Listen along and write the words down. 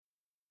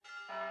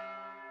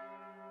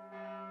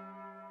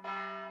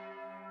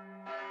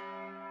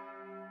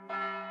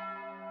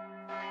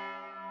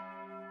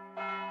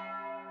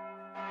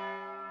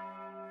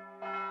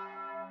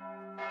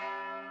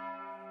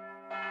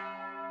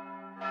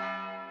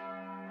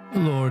The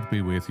Lord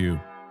be with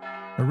you.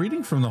 A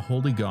reading from the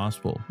Holy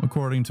Gospel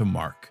according to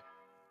Mark.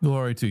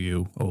 Glory to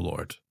you, O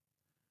Lord.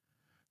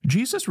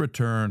 Jesus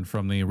returned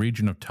from the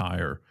region of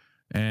Tyre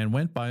and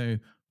went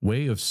by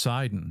way of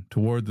Sidon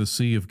toward the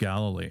Sea of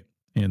Galilee,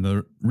 in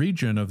the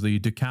region of the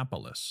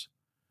Decapolis.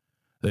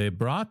 They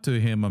brought to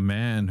him a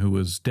man who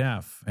was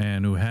deaf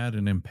and who had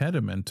an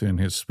impediment in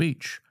his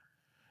speech,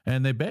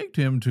 and they begged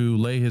him to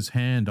lay his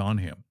hand on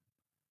him.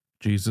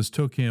 Jesus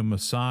took him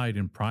aside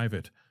in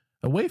private,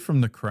 away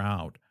from the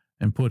crowd,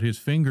 and put his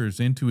fingers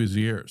into his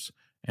ears,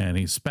 and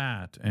he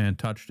spat and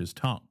touched his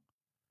tongue.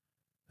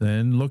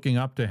 Then, looking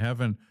up to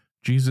heaven,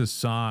 Jesus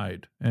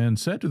sighed and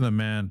said to the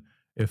man,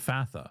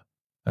 Ephphatha,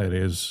 that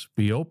is,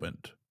 be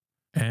opened.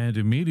 And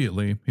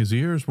immediately his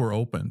ears were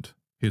opened,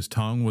 his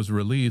tongue was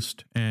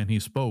released, and he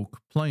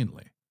spoke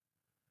plainly.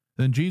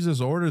 Then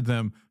Jesus ordered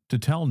them to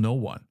tell no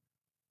one,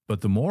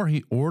 but the more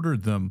he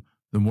ordered them,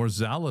 the more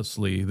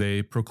zealously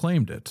they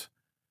proclaimed it.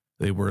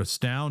 They were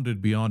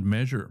astounded beyond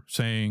measure,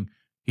 saying,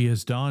 He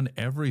has done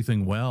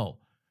everything well.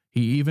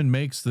 He even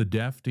makes the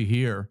deaf to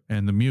hear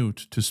and the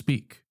mute to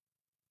speak.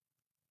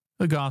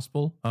 The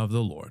Gospel of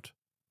the Lord.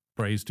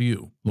 Praise to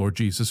you, Lord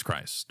Jesus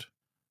Christ.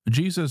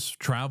 Jesus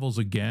travels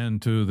again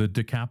to the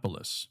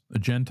Decapolis, a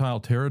Gentile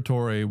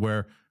territory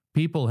where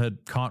people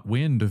had caught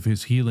wind of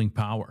his healing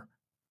power.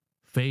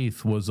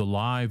 Faith was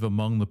alive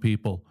among the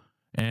people,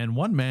 and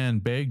one man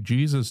begged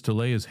Jesus to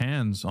lay his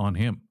hands on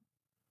him.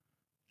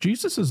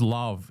 Jesus'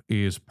 love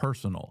is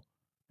personal,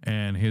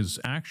 and his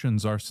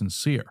actions are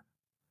sincere.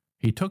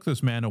 He took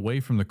this man away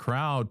from the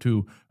crowd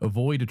to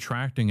avoid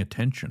attracting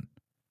attention.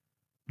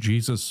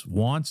 Jesus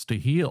wants to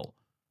heal,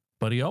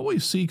 but he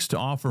always seeks to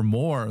offer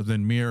more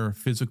than mere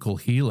physical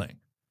healing.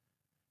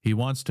 He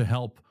wants to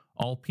help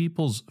all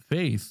people's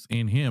faith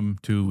in him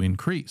to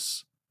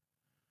increase.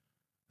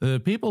 The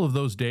people of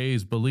those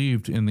days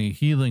believed in the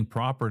healing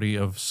property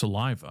of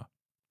saliva.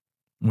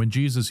 When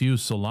Jesus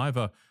used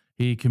saliva,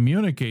 he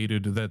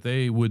communicated that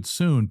they would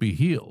soon be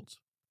healed.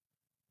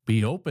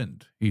 Be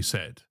opened, he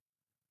said.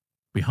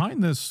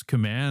 Behind this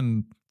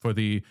command for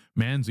the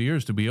man's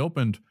ears to be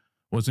opened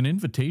was an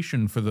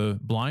invitation for the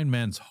blind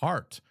man's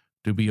heart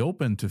to be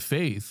open to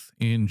faith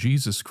in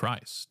Jesus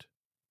Christ.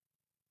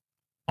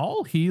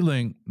 All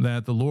healing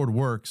that the Lord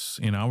works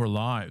in our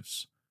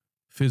lives,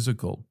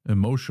 physical,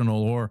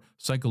 emotional, or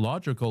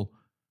psychological,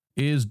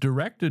 is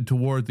directed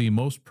toward the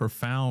most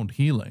profound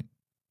healing,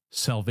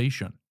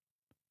 salvation.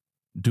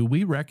 Do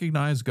we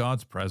recognize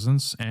God's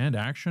presence and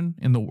action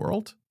in the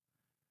world?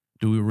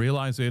 Do we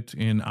realize it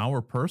in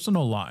our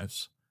personal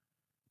lives?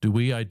 Do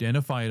we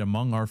identify it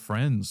among our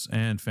friends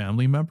and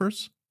family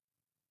members?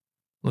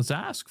 Let's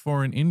ask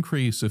for an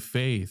increase of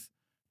faith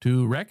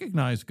to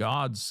recognize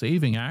God's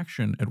saving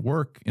action at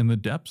work in the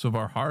depths of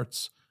our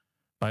hearts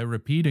by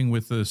repeating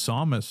with the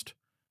psalmist,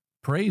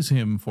 Praise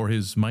him for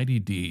his mighty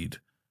deed.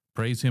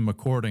 Praise him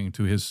according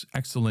to his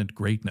excellent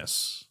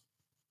greatness.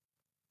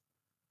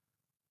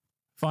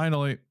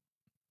 Finally,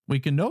 we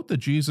can note that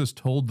Jesus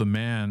told the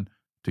man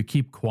to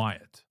keep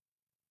quiet.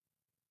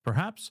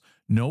 Perhaps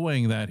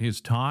knowing that his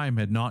time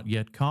had not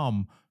yet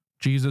come,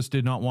 Jesus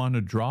did not want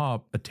to draw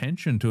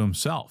attention to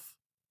himself.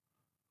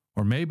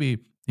 Or maybe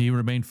he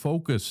remained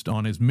focused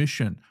on his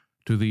mission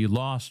to the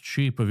lost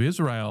sheep of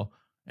Israel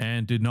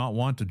and did not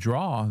want to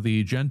draw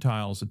the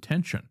Gentiles'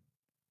 attention.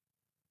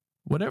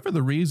 Whatever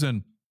the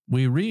reason,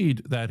 we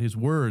read that his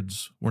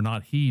words were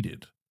not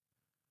heeded.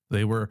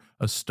 They were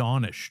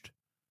astonished.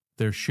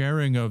 Their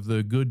sharing of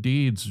the good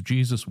deeds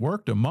Jesus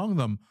worked among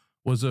them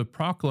was a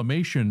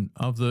proclamation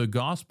of the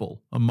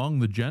gospel among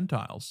the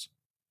Gentiles.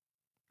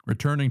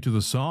 Returning to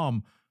the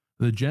psalm,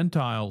 the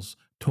Gentiles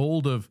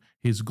told of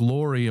his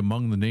glory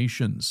among the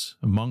nations,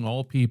 among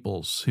all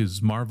peoples,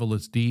 his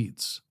marvelous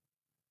deeds.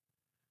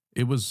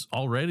 It was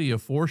already a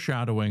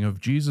foreshadowing of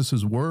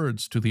Jesus'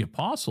 words to the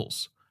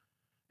apostles,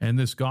 and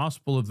this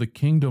gospel of the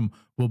kingdom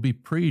will be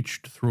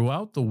preached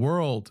throughout the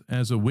world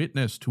as a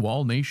witness to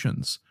all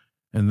nations,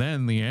 and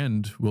then the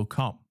end will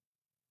come.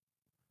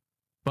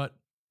 But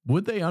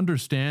would they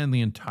understand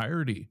the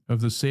entirety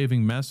of the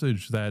saving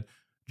message that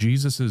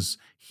Jesus'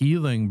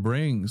 healing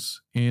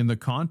brings in the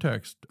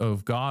context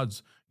of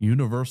God's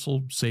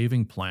universal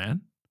saving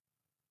plan?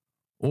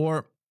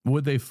 Or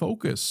would they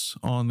focus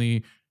on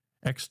the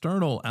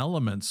external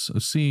elements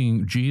of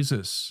seeing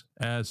Jesus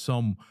as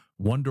some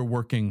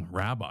wonder-working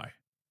rabbi?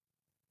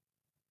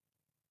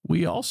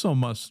 We also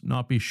must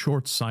not be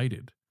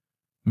short-sighted,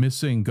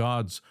 missing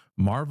God's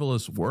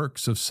marvelous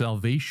works of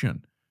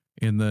salvation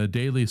in the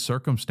daily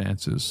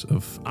circumstances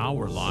of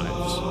our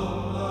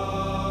lives.